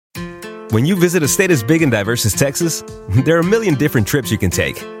When you visit a state as big and diverse as Texas, there are a million different trips you can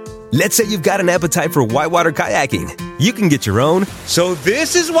take. Let's say you've got an appetite for whitewater kayaking. You can get your own, so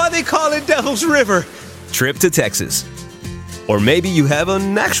this is why they call it Devil's River, trip to Texas. Or maybe you have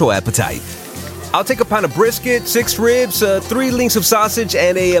an actual appetite. I'll take a pound of brisket, 6 ribs, 3 links of sausage,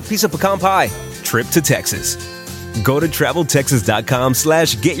 and a piece of pecan pie. Trip to Texas. Go to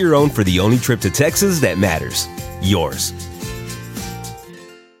TravelTexas.com/get your own for the only trip to Texas that matters. Yours.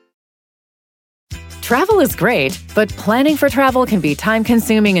 Travel is great, but planning for travel can be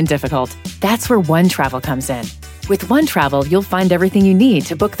time-consuming and difficult. That's where OneTravel comes in. With OneTravel, you'll find everything you need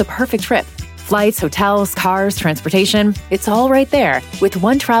to book the perfect trip. Flights, hotels, cars, transportation, it's all right there. With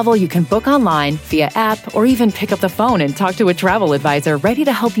OneTravel, you can book online, via app, or even pick up the phone and talk to a travel advisor ready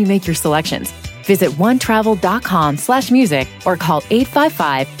to help you make your selections. Visit onetravel.com/music or call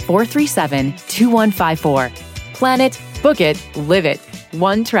 855-437-2154. Plan it, book it, live it.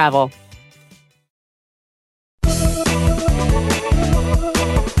 OneTravel.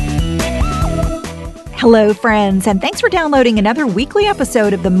 Hello, friends, and thanks for downloading another weekly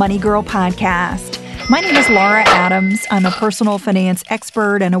episode of the Money Girl Podcast. My name is Laura Adams. I'm a personal finance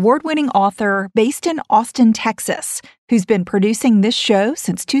expert and award-winning author based in Austin, Texas, who's been producing this show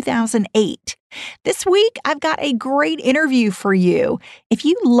since 2008. This week, I've got a great interview for you. If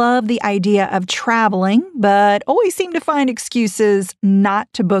you love the idea of traveling, but always seem to find excuses not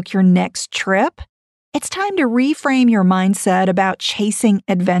to book your next trip, it's time to reframe your mindset about chasing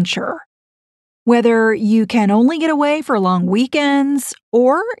adventure. Whether you can only get away for long weekends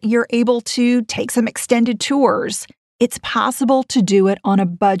or you're able to take some extended tours, it's possible to do it on a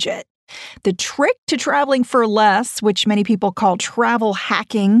budget. The trick to traveling for less, which many people call travel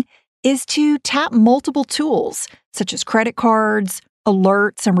hacking, is to tap multiple tools such as credit cards,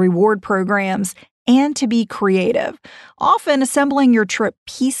 alerts, and reward programs, and to be creative. Often, assembling your trip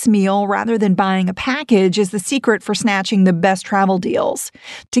piecemeal rather than buying a package is the secret for snatching the best travel deals.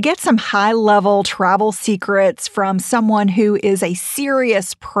 To get some high-level travel secrets from someone who is a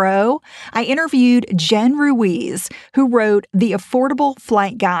serious pro, I interviewed Jen Ruiz, who wrote The Affordable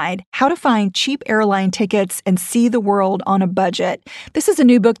Flight Guide: How to Find Cheap Airline Tickets and See the World on a Budget. This is a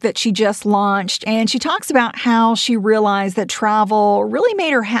new book that she just launched, and she talks about how she realized that travel really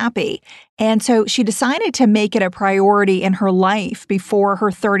made her happy. And so she decided to make it a priority in her life before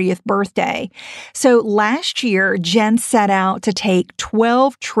her 30th birthday. So last year, Jen set out to take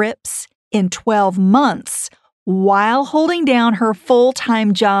 12 trips in 12 months while holding down her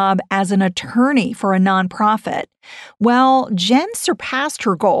full-time job as an attorney for a nonprofit. Well, Jen surpassed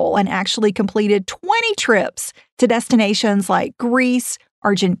her goal and actually completed 20 trips to destinations like Greece,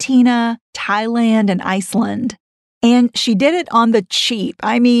 Argentina, Thailand, and Iceland. And she did it on the cheap.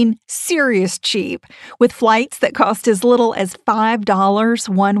 I mean, serious cheap, with flights that cost as little as $5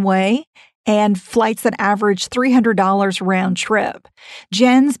 one way and flights that average $300 round trip.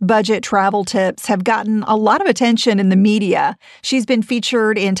 Jen's budget travel tips have gotten a lot of attention in the media. She's been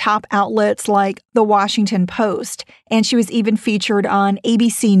featured in top outlets like The Washington Post, and she was even featured on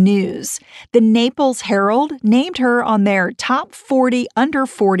ABC News. The Naples Herald named her on their top 40 under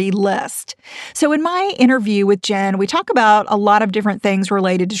 40 list. So in my interview with Jen, we talk about a lot of different things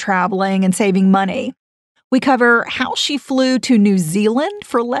related to traveling and saving money. We cover how she flew to New Zealand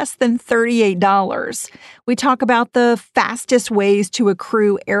for less than $38. We talk about the fastest ways to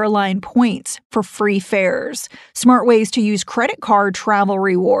accrue airline points for free fares, smart ways to use credit card travel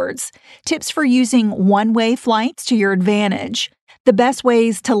rewards, tips for using one-way flights to your advantage, the best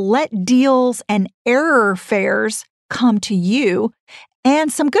ways to let deals and error fares come to you,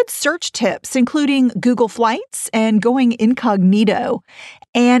 and some good search tips, including Google Flights and going incognito,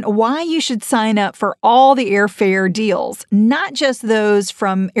 and why you should sign up for all the airfare deals, not just those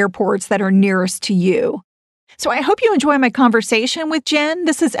from airports that are nearest to you. So I hope you enjoy my conversation with Jen.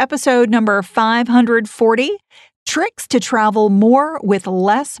 This is episode number 540, Tricks to Travel More with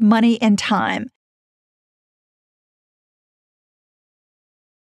Less Money and Time.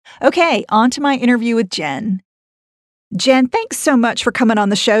 Okay, on to my interview with Jen. Jen, thanks so much for coming on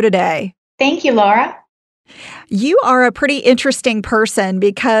the show today. Thank you, Laura. You are a pretty interesting person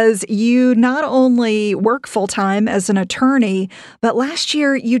because you not only work full-time as an attorney, but last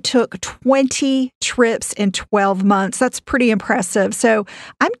year you took 20 trips in 12 months. That's pretty impressive. So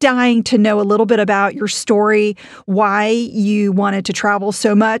I'm dying to know a little bit about your story, why you wanted to travel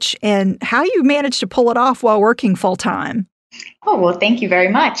so much, and how you managed to pull it off while working full-time. Oh, well, thank you very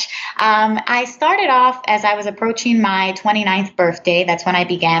much. I started off as I was approaching my 29th birthday. That's when I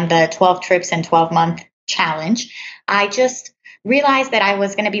began the 12 trips in 12-month challenge. I just realized that I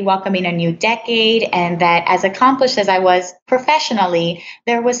was going to be welcoming a new decade, and that as accomplished as I was professionally,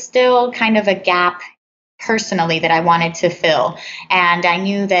 there was still kind of a gap personally that I wanted to fill. And I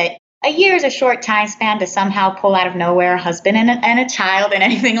knew that a year is a short time span to somehow pull out of nowhere a husband and a child and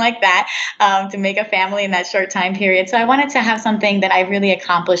anything like that, to make a family in that short time period. So I wanted to have something that I really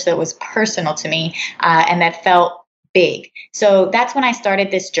accomplished that was personal to me, and that felt big. So that's when I started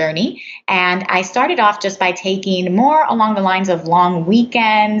this journey. And I started off just by taking more along the lines of long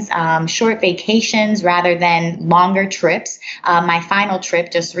weekends, short vacations rather than longer trips. My final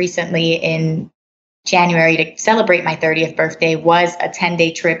trip just recently in January to celebrate my 30th birthday was a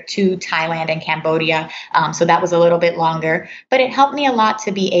 10-day trip to Thailand and Cambodia. So that was a little bit longer, but it helped me a lot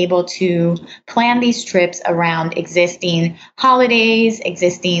to be able to plan these trips around existing holidays,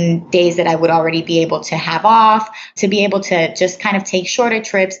 existing days that I would already be able to have off, to be able to just kind of take shorter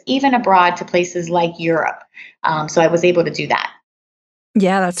trips, even abroad to places like Europe. So I was able to do that.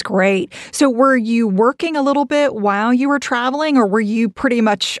 Yeah, that's great. So were you working a little bit while you were traveling, or were you pretty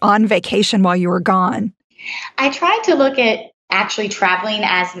much on vacation while you were gone? I tried to look at actually traveling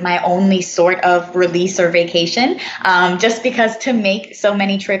as my only sort of release or vacation, just because to make so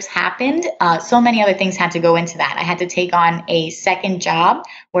many trips happen, so many other things had to go into that. I had to take on a second job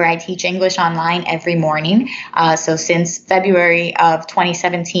where I teach English online every morning. So since February of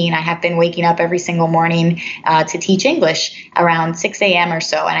 2017, I have been waking up every single morning to teach English around 6 a.m. or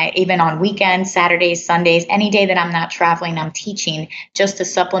so. And I even on weekends, Saturdays, Sundays, any day that I'm not traveling, I'm teaching just to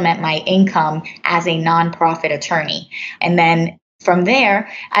supplement my income as a nonprofit attorney. And then from there,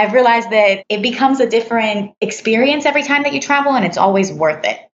 I've realized that it becomes a different experience every time that you travel, and it's always worth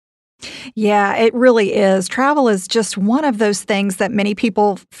it. Yeah, it really is. Travel is just one of those things that many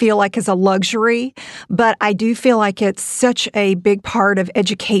people feel like is a luxury, but I do feel like it's such a big part of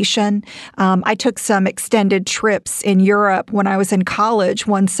education. I took some extended trips in Europe when I was in college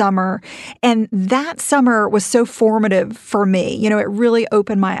one summer, and that summer was so formative for me. You know, it really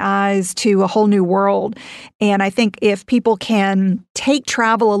opened my eyes to a whole new world. And I think if people can take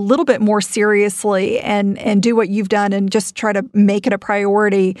travel a little bit more seriously and do what you've done and just try to make it a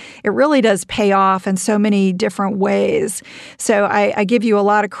priority, it really does pay off in so many different ways. So I give you a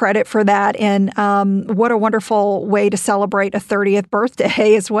lot of credit for that. And what a wonderful way to celebrate a 30th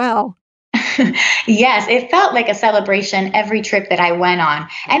birthday as well. Yes, it felt like a celebration every trip that I went on.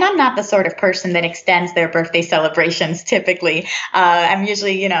 And I'm not the sort of person that extends their birthday celebrations typically. I'm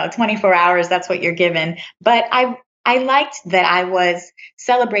usually, 24 hours, that's what you're given. But I liked that I was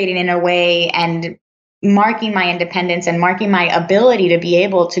celebrating in a way and marking my independence and marking my ability to be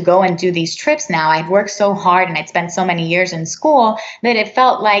able to go and do these trips now. I'd worked so hard and I'd spent so many years in school that it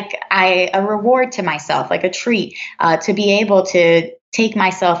felt like a reward to myself, like a treat, to be able to take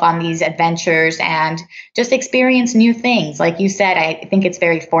myself on these adventures and just experience new things. Like you said, I think it's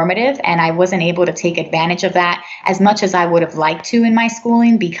very formative, and I wasn't able to take advantage of that as much as I would have liked to in my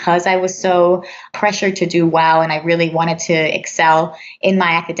schooling because I was so pressured to do well and I really wanted to excel in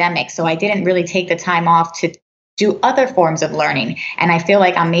my academics. So I didn't really take the time off to do other forms of learning. And I feel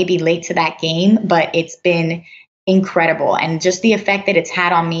like I'm maybe late to that game, but it's been incredible. And just the effect that it's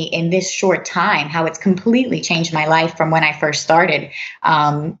had on me in this short time, how it's completely changed my life from when I first started.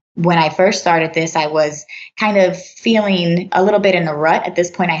 When I first started this, I was kind of feeling a little bit in a rut. At this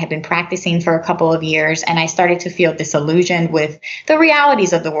point, I had been practicing for a couple of years, and I started to feel disillusioned with the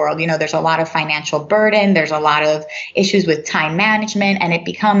realities of the world. There's a lot of financial burden. There's a lot of issues with time management, and it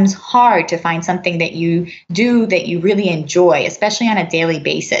becomes hard to find something that you do that you really enjoy, especially on a daily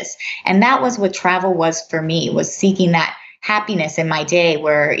basis. And that was what travel was for me, was seeking that happiness in my day,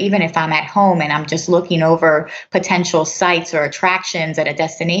 where even if I'm at home and I'm just looking over potential sites or attractions at a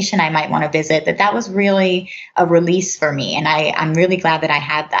destination I might want to visit, that was really a release for me. And I'm really glad that I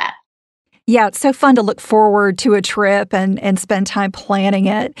had that. Yeah, it's so fun to look forward to a trip and spend time planning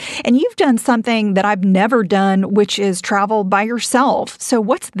it. And you've done something that I've never done, which is travel by yourself. So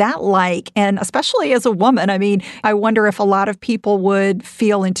what's that like? And especially as a woman, I mean, I wonder if a lot of people would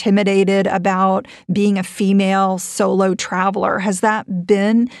feel intimidated about being a female solo traveler. Has that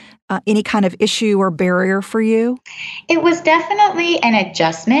been any kind of issue or barrier for you? It was definitely an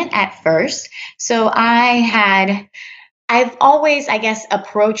adjustment at first. So I've always, I guess,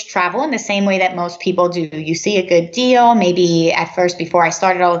 approached travel in the same way that most people do. You see a good deal. Maybe at first, before I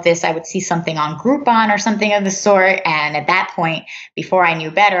started all of this, I would see something on Groupon or something of the sort. And at that point, before I knew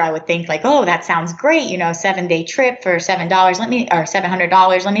better, I would think like, oh, that sounds great. 7-day trip for $7, or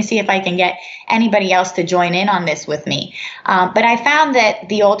 $700. Let me see if I can get anybody else to join in on this with me. But I found that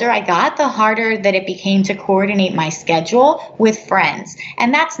the older I got, the harder that it became to coordinate my schedule with friends.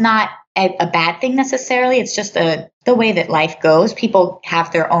 And that's not a bad thing necessarily. It's just the way that life goes. People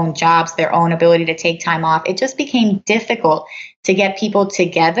have their own jobs, their own ability to take time off. It just became difficult to get people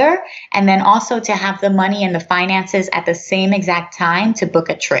together and then also to have the money and the finances at the same exact time to book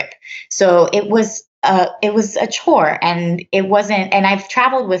a trip. So it was a chore, and it wasn't, and I've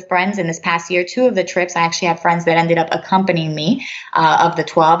traveled with friends in this past year. 2 of the trips, I actually have friends that ended up accompanying me of the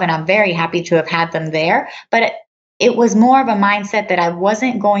 12, and I'm very happy to have had them there. But it was more of a mindset that I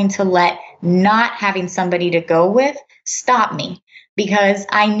wasn't going to let not having somebody to go with stop me, because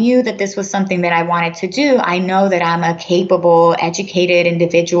I knew that this was something that I wanted to do. I know that I'm a capable, educated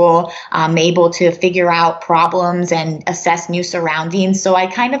individual. I'm able to figure out problems and assess new surroundings. So I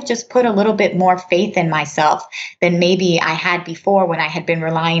kind of just put a little bit more faith in myself than maybe I had before when I had been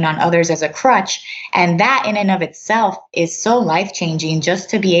relying on others as a crutch. And that in and of itself is so life-changing, just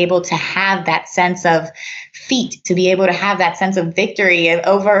to be able to have that sense of feat, to be able to have that sense of victory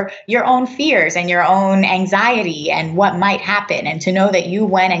over your own fears and your own anxiety and what might happen. And to know that you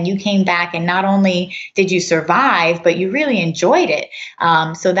went and you came back, and not only did you survive, but you really enjoyed it.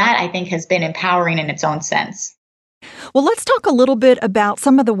 So that, I think, has been empowering in its own sense. Well, let's talk a little bit about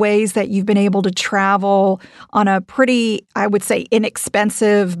some of the ways that you've been able to travel on a pretty, I would say,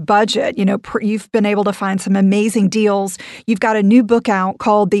 inexpensive budget. You know, you've been able to find some amazing deals. You've got a new book out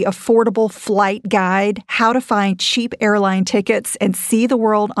called The Affordable Flight Guide: How to Find Cheap Airline Tickets and See the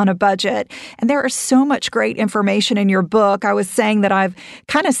World on a Budget. And there is so much great information in your book. I was saying that I've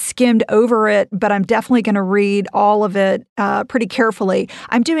kind of skimmed over it, but I'm definitely going to read all of it pretty carefully.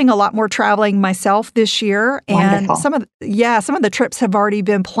 I'm doing a lot more traveling myself this year, and Wonderful. some of the trips have already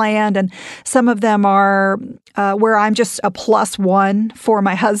been planned, and some of them are where I'm just a plus one for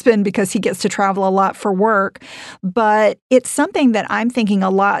my husband because he gets to travel a lot for work. But it's something that I'm thinking a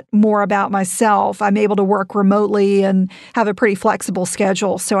lot more about myself. I'm able to work remotely and have a pretty flexible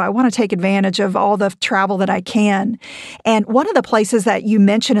schedule, so I want to take advantage of all the travel that I can. And one of the places that you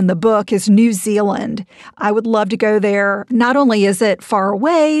mention in the book is New Zealand. I would love to go there. Not only is it far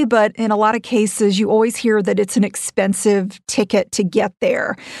away, but in a lot of cases, you always hear that it's an expensive ticket to get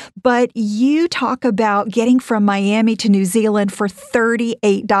there. But you talk about getting from Miami to New Zealand for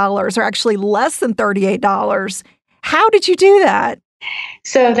 $38, or actually less than $38. How did you do that?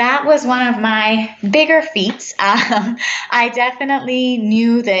 So that was one of my bigger feats. I definitely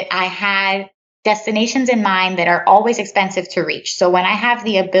knew that I had destinations in mind that are always expensive to reach. So when I have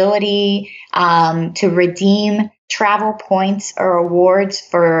the ability to redeem travel points or awards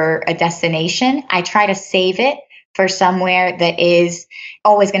for a destination, I try to save it for somewhere that is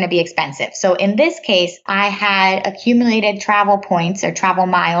always going to be expensive. So in this case, I had accumulated travel points or travel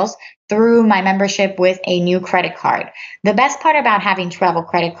miles through my membership with a new credit card. The best part about having travel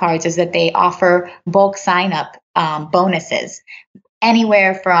credit cards is that they offer bulk sign-up bonuses,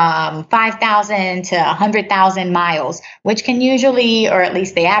 anywhere from 5,000 to 100,000 miles, which can usually, or at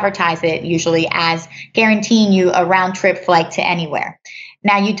least they advertise it usually as guaranteeing you a round trip flight to anywhere.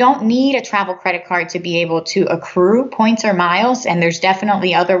 Now, you don't need a travel credit card to be able to accrue points or miles, and there's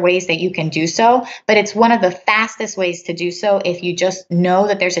definitely other ways that you can do so, but it's one of the fastest ways to do so if you just know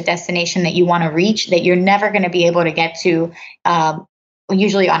that there's a destination that you want to reach that you're never going to be able to get to,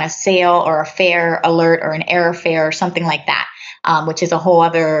 usually on a sale or a fare alert or an error fare or something like that. Which is a whole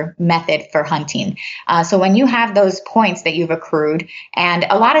other method for hunting. So when you have those points that you've accrued, and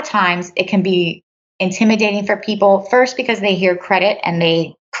a lot of times it can be intimidating for people, first because they hear credit and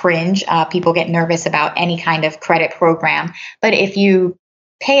they cringe. People get nervous about any kind of credit program. But if you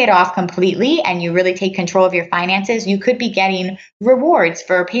pay it off completely and you really take control of your finances, you could be getting rewards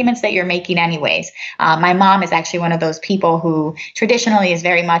for payments that you're making anyways. My mom is actually one of those people who traditionally is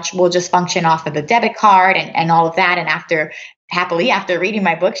very much will just function off of the debit card and all of that. And after reading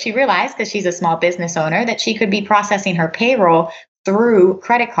my book, she realized, because she's a small business owner, that she could be processing her payroll through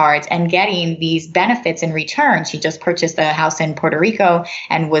credit cards and getting these benefits in return. She just purchased a house in Puerto Rico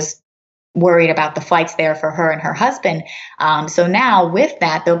and was worried about the flights there for her and her husband. So now with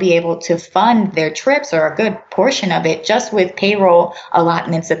that, they'll be able to fund their trips, or a good portion of it, just with payroll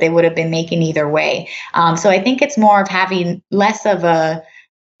allotments that they would have been making either way. So I think it's more of having less of a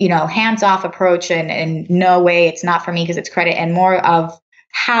hands-off approach and no way, it's not for me because it's credit, and more of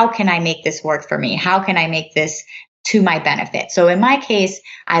how can I make this work for me? How can I make this to my benefit? So in my case,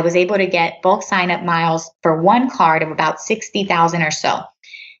 I was able to get bulk sign-up miles for one card of about 60,000 or so.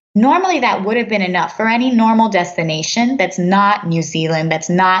 Normally, that would have been enough for any normal destination that's not New Zealand, that's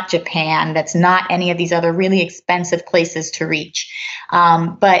not Japan, that's not any of these other really expensive places to reach.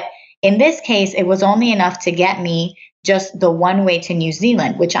 But in this case, it was only enough to get me just the one way to New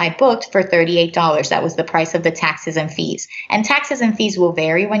Zealand, which I booked for $38. That was the price of the taxes and fees. And taxes and fees will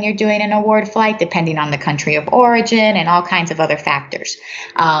vary when you're doing an award flight, depending on the country of origin and all kinds of other factors.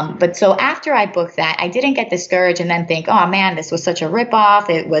 But so after I booked that, I didn't get discouraged and then think, oh man, this was such a ripoff.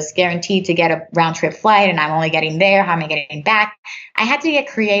 It was guaranteed to get a round trip flight and I'm only getting there. How am I getting back? I had to get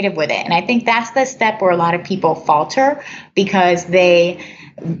creative with it. And I think that's the step where a lot of people falter because they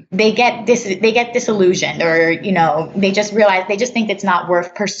get disillusioned, or they just realize, they just think it's not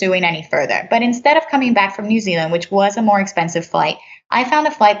worth pursuing any further. But instead of coming back from New Zealand, which was a more expensive flight, I found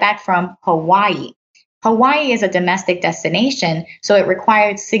a flight back from Hawaii. Hawaii is a domestic destination, so it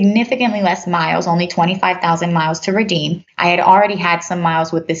required significantly less miles, only 25,000 miles to redeem. I had already had some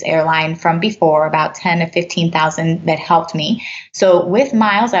miles with this airline from before, about 10 to 15,000 that helped me. So with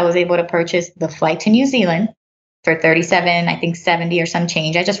miles, I was able to purchase the flight to New Zealand for 37, I think 70 or some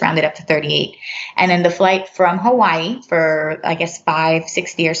change. I just rounded up to 38. And then the flight from Hawaii for, I guess,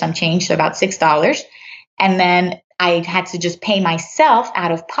 $5.60 or some change, so about $6. And then I had to just pay myself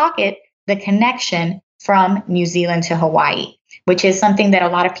out of pocket the connection from New Zealand to Hawaii, which is something that a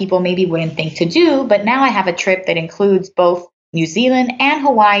lot of people maybe wouldn't think to do. But now I have a trip that includes both New Zealand and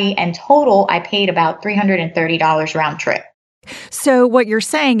Hawaii, and total, I paid about $330 round trip. So what you're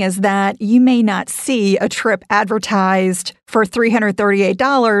saying is that you may not see a trip advertised for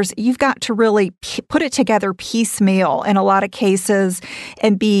 $338. You've got to really put it together piecemeal in a lot of cases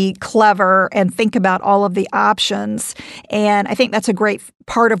and be clever and think about all of the options. And I think that's a great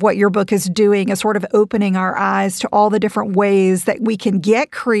part of what your book is doing, is sort of opening our eyes to all the different ways that we can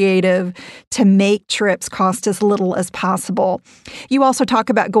get creative to make trips cost as little as possible. You also talk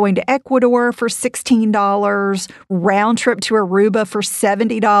about going to Ecuador for $16, round trip to Aruba for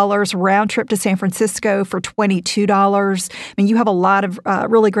 $70, round trip to San Francisco for $22. I mean, you have a lot of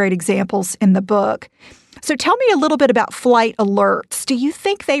really great examples in the book. So tell me a little bit about flight alerts. Do you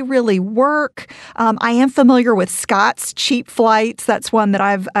think they really work? I am familiar with Scott's Cheap Flights. That's one that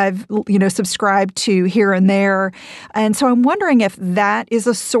I've subscribed to here and there. And so I'm wondering if that is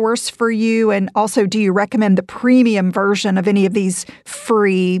a source for you. And also, do you recommend the premium version of any of these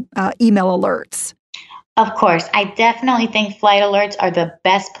free email alerts? Of course, I definitely think flight alerts are the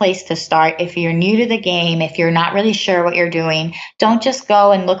best place to start. If you're new to the game, if you're not really sure what you're doing, don't just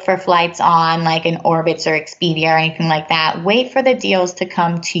go and look for flights on like an Orbitz or Expedia or anything like that. Wait for the deals to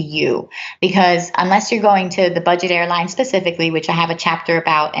come to you, because unless you're going to the budget airline specifically, which I have a chapter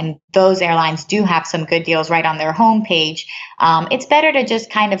about, and those airlines do have some good deals right on their homepage, it's better to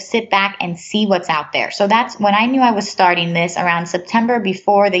just kind of sit back and see what's out there. So that's when I knew I was starting this around September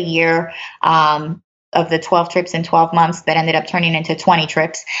before the year, of the 12 trips in 12 months that ended up turning into 20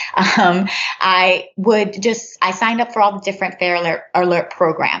 trips. I signed up for all the different fare alert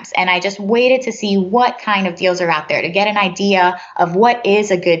programs, and I just waited to see what kind of deals are out there to get an idea of what is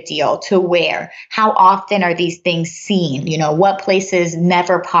a good deal to where, how often are these things seen, what places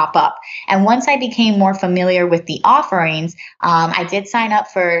never pop up. And once I became more familiar with the offerings, I did sign up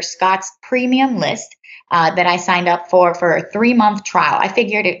for Scott's premium list. That I signed up for a 3-month trial. I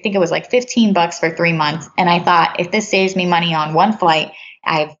think it was like $15 for 3 months. And I thought, if this saves me money on one flight,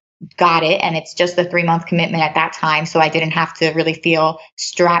 I've got it. And it's just a 3-month commitment at that time. So I didn't have to really feel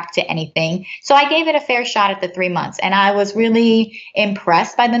strapped to anything. So I gave it a fair shot at the 3 months. And I was really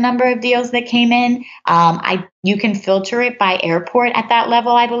impressed by the number of deals that came in. You can filter it by airport at that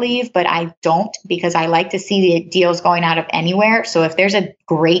level, I believe, but I don't, because I like to see the deals going out of anywhere. So if there's a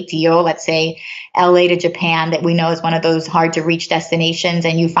great deal, let's say LA to Japan, that we know is one of those hard to reach destinations,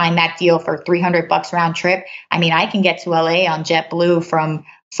 and you find that deal for $300 round trip, I mean, I can get to LA on JetBlue from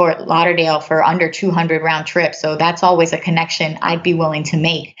Fort Lauderdale for under $200 round trip. So that's always a connection I'd be willing to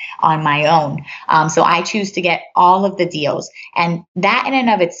make on my own. So I choose to get all of the deals. And that in and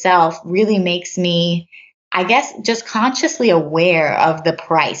of itself really makes me, I guess, just consciously aware of the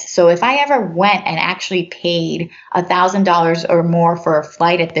price. So if I ever went and actually paid $1,000 or more for a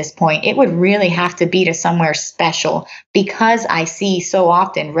flight at this point, it would really have to be to somewhere special, because I see so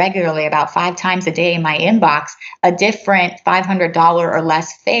often, regularly, about 5 times a day in my inbox, a different $500 or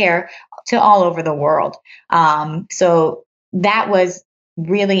less fare to all over the world. So that was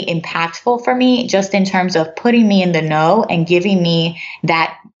really impactful for me, just in terms of putting me in the know and giving me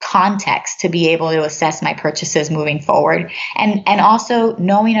that context to be able to assess my purchases moving forward. And also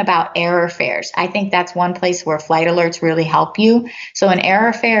knowing about error fares. I think that's one place where flight alerts really help you. So an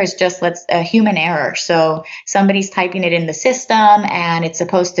error fare is just a human error. So somebody's typing it in the system and it's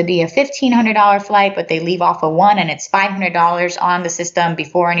supposed to be a $1,500 flight, but they leave off a 1 and it's $500 on the system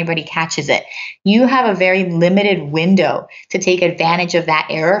before anybody catches it. You have a very limited window to take advantage of that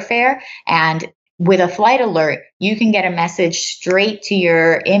error fare, and with a flight alert, you can get a message straight to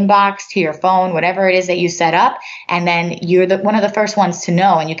your inbox, to your phone, whatever it is that you set up. And then you're one of the first ones to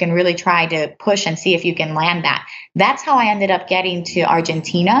know, and you can really try to push and see if you can land that. That's how I ended up getting to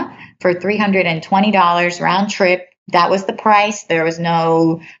Argentina for $320 round trip. That was the price. There was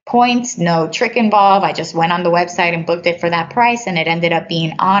no points, no trick involved. I just went on the website and booked it for that price, and it ended up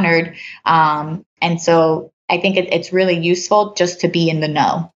being honored. And so I think it's really useful just to be in the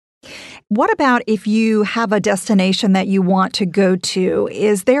know. What about if you have a destination that you want to go to?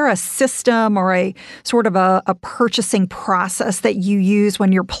 Is there a system or a sort of a purchasing process that you use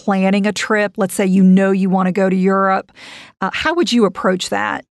when you're planning a trip? Let's say you know you want to go to Europe. How would you approach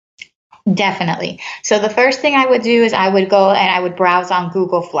that? Definitely. So the first thing I would do is I would go and I would browse on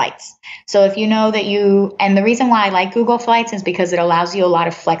Google Flights. So if you know that and the reason why I like Google Flights is because it allows you a lot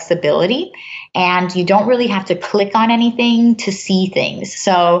of flexibility, and you don't really have to click on anything to see things.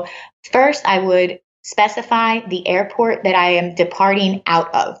 So first, I would specify the airport that I am departing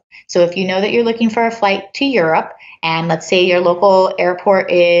out of. So if you know that you're looking for a flight to Europe, and let's say your local airport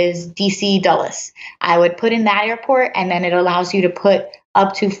is DC Dulles, I would put in that airport, and then it allows you to put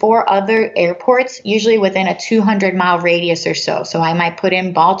up to 4 other airports, usually within a 200-mile radius or so. So I might put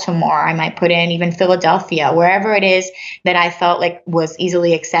in Baltimore, I might put in even Philadelphia, wherever it is that I felt like was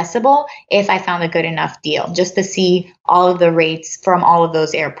easily accessible if I found a good enough deal, just to see all of the rates from all of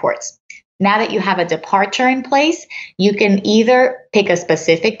those airports. Now that you have a departure in place, you can either pick a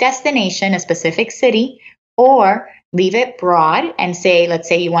specific destination, a specific city, or leave it broad and say, let's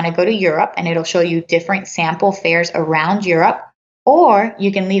say you want to go to Europe, and it'll show you different sample fares around Europe. Or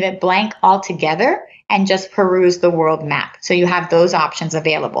you can leave it blank altogether and just peruse the world map. So you have those options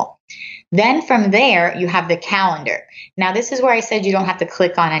available. Then from there, you have the calendar. Now, this is where I said you don't have to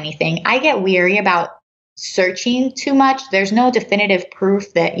click on anything. I get weary about searching too much. There's no definitive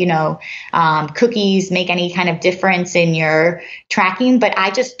proof that, cookies make any kind of difference in your tracking, but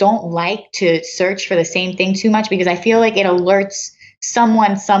I just don't like to search for the same thing too much because I feel like it alerts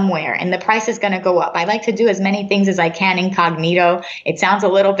someone somewhere and the price is going to go up. I like to do as many things as I can incognito. It sounds a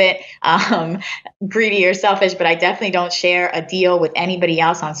little bit greedy or selfish, but I definitely don't share a deal with anybody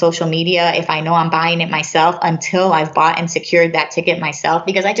else on social media if I know I'm buying it myself until I've bought and secured that ticket myself,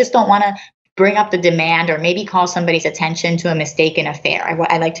 because I just don't want to bring up the demand or maybe call somebody's attention to a mistake in a fare.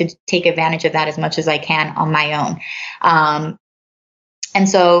 I like to take advantage of that as much as I can on my own. And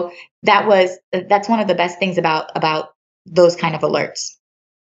so that's one of the best things about those kind of alerts.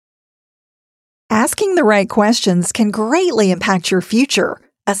 Asking the right questions can greatly impact your future,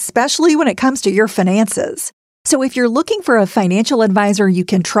 especially when it comes to your finances. So if you're looking for a financial advisor you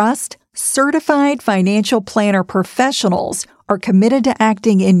can trust, certified financial planner professionals are committed to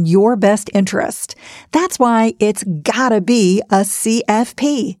acting in your best interest. That's why it's gotta be a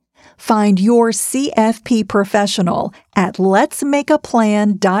CFP. Find your CFP professional at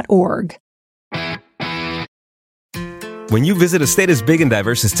letsmakeaplan.org. When you visit a state as big and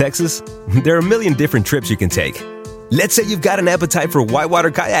diverse as Texas, there are a million different trips you can take. Let's say you've got an appetite for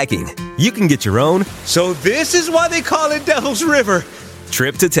whitewater kayaking. You can get your own, so this is why they call it Devil's River,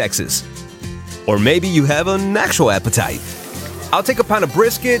 trip to Texas. Or maybe you have an actual appetite. I'll take a pound of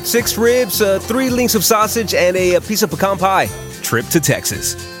brisket, 6 ribs, 3 links of sausage, and a piece of pecan pie. Trip to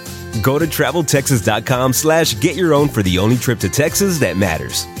Texas. Go to TravelTexas.com/get your own for the only trip to Texas that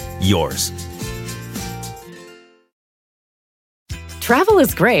matters. Yours. Travel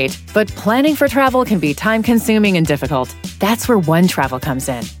is great, but planning for travel can be time-consuming and difficult. That's where OneTravel comes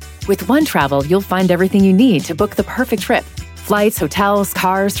in. With OneTravel, you'll find everything you need to book the perfect trip. Flights, hotels,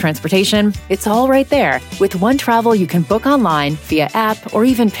 cars, transportation, it's all right there. With OneTravel, you can book online, via app, or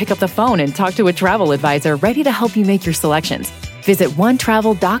even pick up the phone and talk to a travel advisor ready to help you make your selections. Visit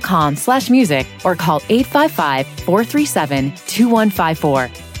onetravel.com/music or call 855-437-2154.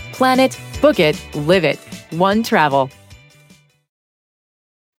 Plan it, book it, live it. OneTravel.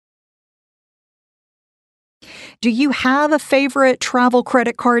 Do you have a favorite travel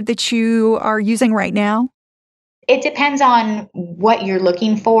credit card that you are using right now? It depends on what you're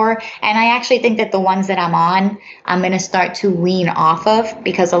looking for. And I actually think that the ones that I'm on, I'm going to start to wean off of,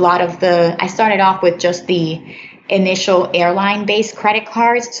 because I started off with just the initial airline-based credit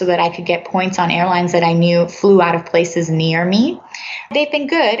cards so that I could get points on airlines that I knew flew out of places near me. They've been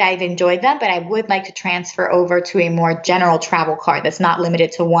good. I've enjoyed them, but I would like to transfer over to a more general travel card that's not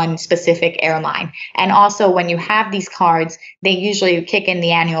limited to one specific airline. And also, when you have these cards, they usually kick in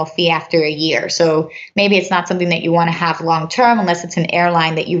the annual fee after a year. So maybe it's not something that you want to have long-term unless it's an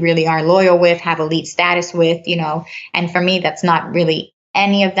airline that you really are loyal with, have elite status with, and for me, that's not really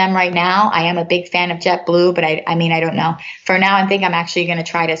any of them right now. I am a big fan of JetBlue, but I mean, I don't know. For now, I think I'm actually going to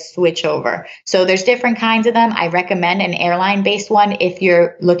try to switch over. So there's different kinds of them. I recommend an airline-based one if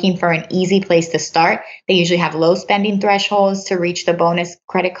you're looking for an easy place to start. They usually have low spending thresholds to reach the bonus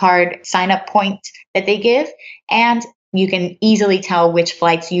credit card sign-up point that they give. And you can easily tell which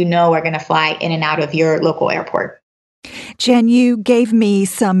flights you know are going to fly in and out of your local airport. Jen, you gave me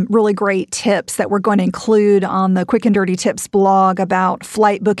some really great tips that we're going to include on the Quick and Dirty Tips blog about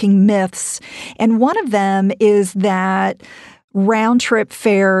flight booking myths. And one of them is that round trip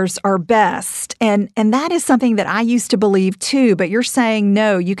fares are best. And that is something that I used to believe too, but you're saying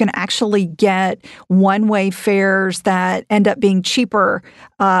no, you can actually get one-way fares that end up being cheaper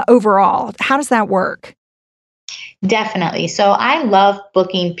overall. How does that work? Definitely. So I love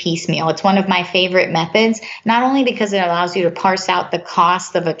booking piecemeal. It's one of my favorite methods, not only because it allows you to parse out the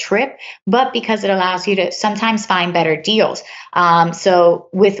cost of a trip, but because it allows you to sometimes find better deals. So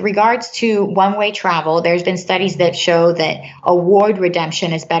with regards to one-way travel, there's been studies that show that award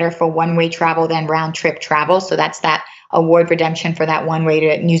redemption is better for one-way travel than round-trip travel. So that's that award redemption for that one way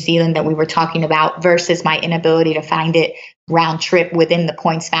to New Zealand that we were talking about versus my inability to find it round trip within the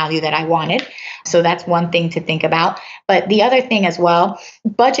points value that I wanted. So that's one thing to think about. But the other thing as well,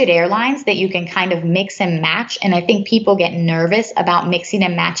 budget airlines that you can kind of mix and match. And I think people get nervous about mixing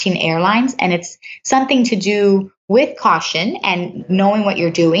and matching airlines. And it's something to do with caution and knowing what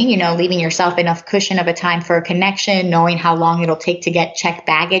you're doing, leaving yourself enough cushion of a time for a connection, knowing how long it'll take to get checked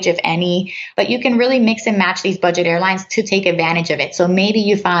baggage, if any. But you can really mix and match these budget airlines to take advantage of it. So maybe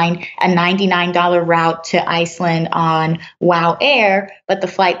you find a $99 route to Iceland on WOW Air, but the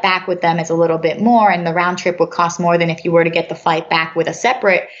flight back with them is a little bit more, and the round trip would cost more than if you were to get the flight back with a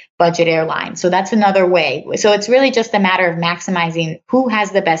separate budget airline. So that's another way. So it's really just a matter of maximizing who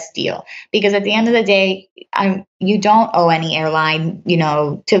has the best deal. Because at the end of the day, you don't owe any airline,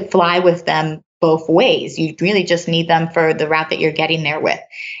 to fly with them both ways. You really just need them for the route that you're getting there with.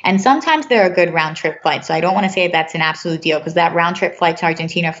 And sometimes there are good round trip flights. So I don't want to say that's an absolute deal, because that round trip flight to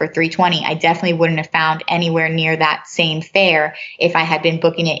Argentina for $320, I definitely wouldn't have found anywhere near that same fare if I had been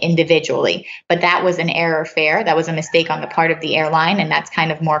booking it individually. But that was an error fare. That was a mistake on the part of the airline. And that's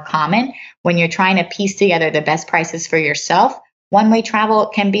kind of more common when you're trying to piece together the best prices for yourself. One-way travel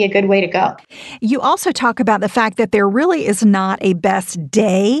can be a good way to go. You also talk about the fact that there really is not a best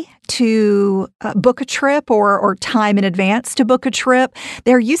day to book a trip or time in advance to book a trip.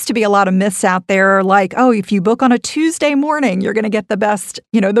 There used to be a lot of myths out there like, oh, if you book on a Tuesday morning, you're going to get the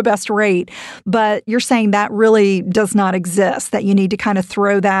best rate. But you're saying that really does not exist, that you need to kind of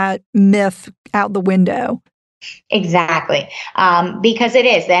throw that myth out the window. Exactly. Because it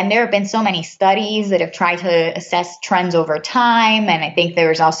is. And there have been so many studies that have tried to assess trends over time. And I think there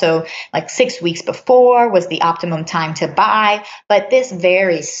was also like 6 weeks before was the optimum time to buy. But this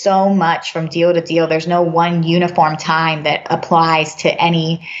varies so much from deal to deal. There's no one uniform time that applies to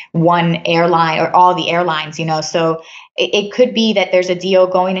any one airline or all the airlines, So it could be that there's a deal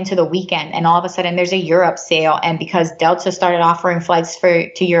going into the weekend and all of a sudden there's a Europe sale. And because Delta started offering flights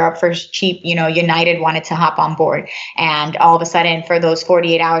to Europe for cheap, United wanted to hop on board. And all of a sudden for those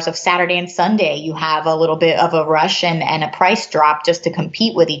 48 hours of Saturday and Sunday, you have a little bit of a rush and a price drop just to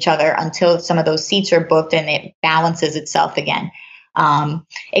compete with each other until some of those seats are booked and it balances itself again.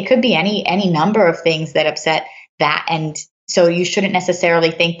 It could be any number of things that upset that. And so you shouldn't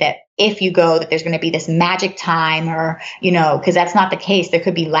necessarily think that if you go that there's going to be this magic time or, because that's not the case. There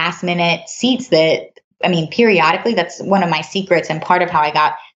could be last minute seats periodically. That's one of my secrets and part of how I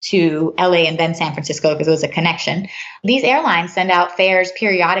got to LA and then San Francisco because it was a connection. These airlines send out fares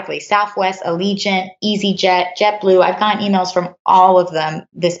periodically. Southwest, Allegiant, EasyJet, JetBlue. I've gotten emails from all of them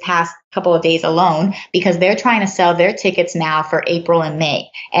this past couple of days alone because they're trying to sell their tickets now for April and May.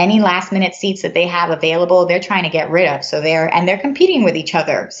 Any last minute seats that they have available, they're trying to get rid of. So they're competing with each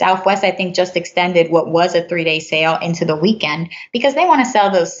other. Southwest, I think, just extended what was a 3-day sale into the weekend because they want to sell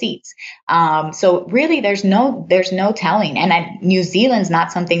those seats. So really there's no telling. And New Zealand's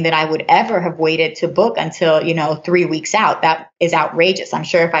not something that I would ever have waited to book until, 3 weeks out. That is outrageous. I'm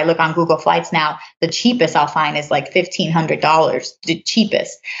sure if I look on Google Flights now, the cheapest I'll find is like $1,500, the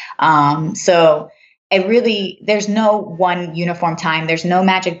cheapest. So there's no one uniform time. There's no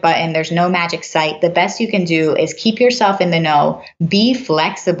magic button. There's no magic site. The best you can do is keep yourself in the know, be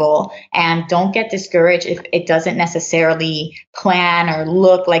flexible, and don't get discouraged if it doesn't necessarily plan or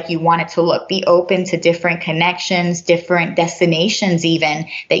look like you want it to look. Be open to different connections, different destinations even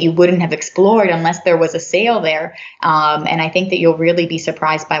that you wouldn't have explored unless there was a sale there. And I think that you'll really be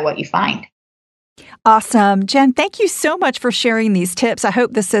surprised by what you find. Awesome. Jen, thank you so much for sharing these tips. I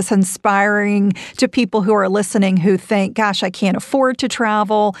hope this is inspiring to people who are listening who think, gosh, I can't afford to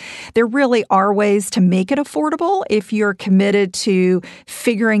travel. There really are ways to make it affordable if you're committed to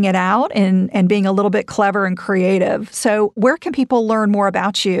figuring it out and being a little bit clever and creative. So where can people learn more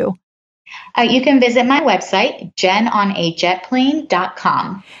about you? You can visit my website,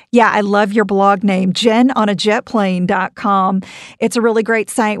 jenonajetplane.com. Yeah, I love your blog name, jenonajetplane.com. It's a really great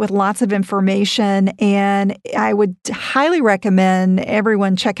site with lots of information, and I would highly recommend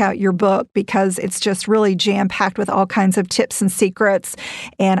everyone check out your book because it's just really jam-packed with all kinds of tips and secrets,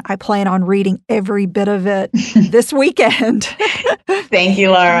 and I plan on reading every bit of it this weekend. Thank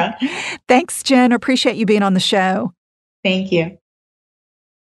you, Laura. Thanks, Jen. Appreciate you being on the show. Thank you.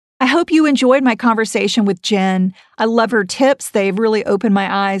 I hope you enjoyed my conversation with Jen. I love her tips. They've really opened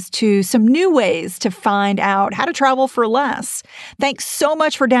my eyes to some new ways to find out how to travel for less. Thanks so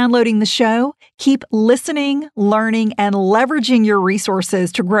much for downloading the show. Keep listening, learning, and leveraging your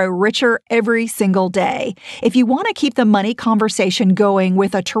resources to grow richer every single day. If you want to keep the money conversation going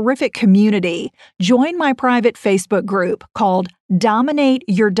with a terrific community, join my private Facebook group called Dominate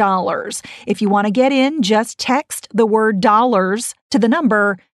Your Dollars. If you want to get in, just text the word dollars to the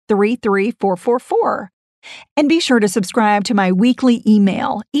number 33444. And be sure to subscribe to my weekly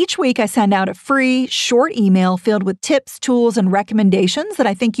email. Each week I send out a free, short email filled with tips, tools, and recommendations that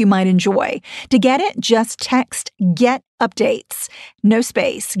I think you might enjoy. To get it, just text GET UPDATES, no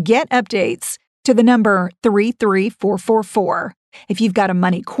space, GET UPDATES, to the number 33444. If you've got a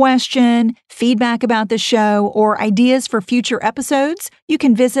money question, feedback about the show, or ideas for future episodes, you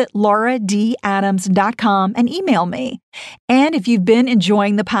can visit lauradadams.com and email me. And if you've been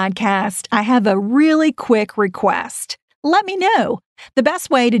enjoying the podcast, I have a really quick request. Let me know. The best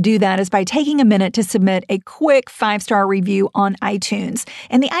way to do that is by taking a minute to submit a quick 5-star review on iTunes.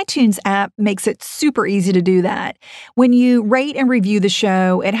 And the iTunes app makes it super easy to do that. When you rate and review the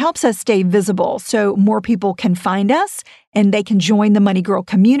show, it helps us stay visible so more people can find us and they can join the Money Girl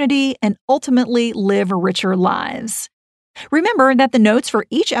community and ultimately live richer lives. Remember that the notes for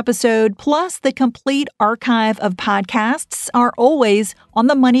each episode, plus the complete archive of podcasts, are always on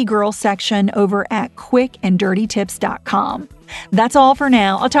the Money Girl section over at quickanddirtytips.com. That's all for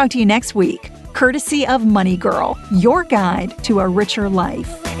now. I'll talk to you next week, courtesy of Money Girl, your guide to a richer life.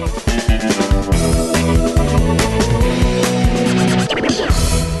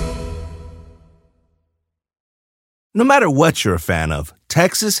 No matter what you're a fan of,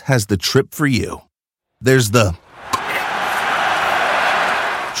 Texas has the trip for you. There's the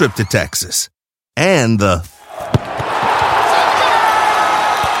trip to Texas and the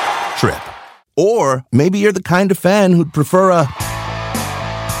trip. Or maybe you're the kind of fan who'd prefer a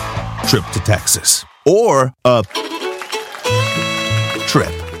trip to Texas or a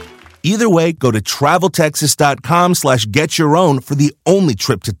trip. Either way, go to traveltexas.com/getyourown for the only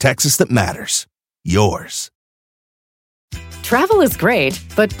trip to Texas that matters. Yours. Travel is great,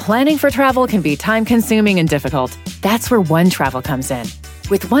 but planning for travel can be time-consuming and difficult. That's where OneTravel comes in.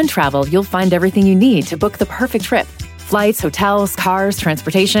 With OneTravel, you'll find everything you need to book the perfect trip. Flights, hotels, cars,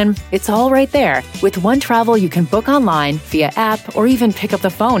 transportation, it's all right there. With OneTravel, you can book online, via app, or even pick up the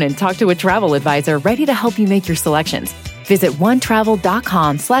phone and talk to a travel advisor ready to help you make your selections. Visit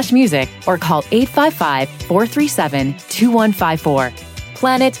onetravel.com/music or call 855-437-2154.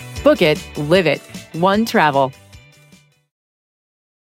 Plan it, book it, live it. OneTravel.